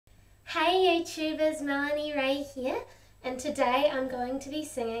YouTubers, Melanie Raye here, and today I'm going to be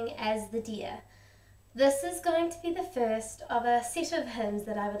singing as the deer. This is going to be the first of a set of hymns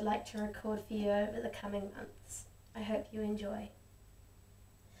that I would like to record for you over the coming months. I hope you enjoy.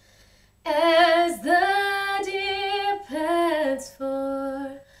 As the deer pants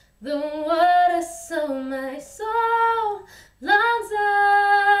for the water, so my soul longs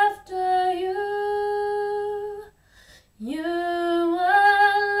after you. You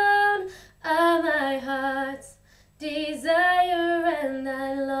alone are my heart's desire, and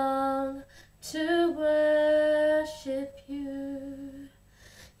I long to worship you.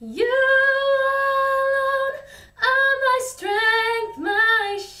 You alone are my strength,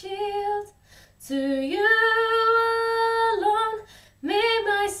 my shield. To you alone may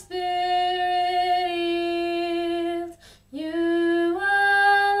my spirit yield. You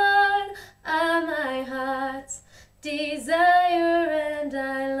alone are my heart's desire, and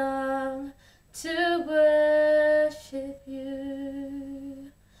I long to worship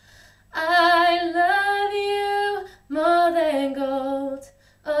you. I love you more than gold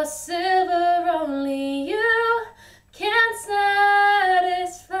or silver, only you can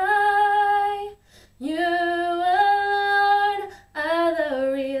satisfy. You alone are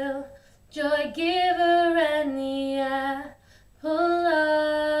the real joy giver and the apple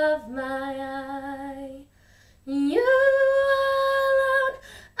of my eye. You alone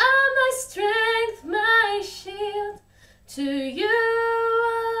are my strength, my shield. To you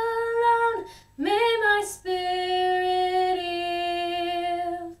alone may my spirit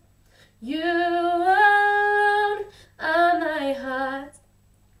yield. You alone are my heart's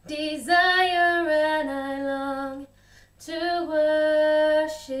desire, and I long to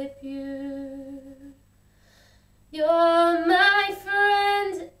worship you. You're my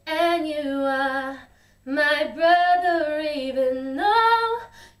friend and you are my brother, even though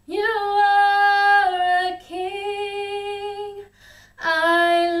you are a king.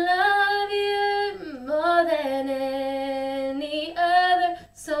 I love you more than any other,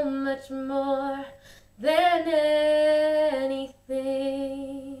 so much more than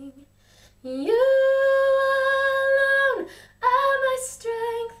anything. You alone are my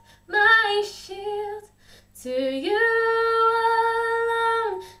strength, my shield. To you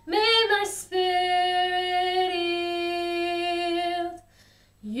alone may my spirit yield.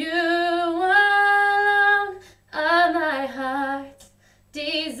 You alone are my heart's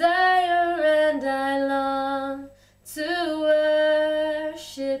desire, and I long to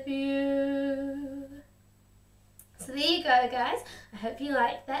worship you. So there you go, guys. I hope you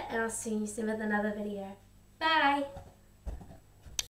liked that, and I'll see you soon with another video. Bye!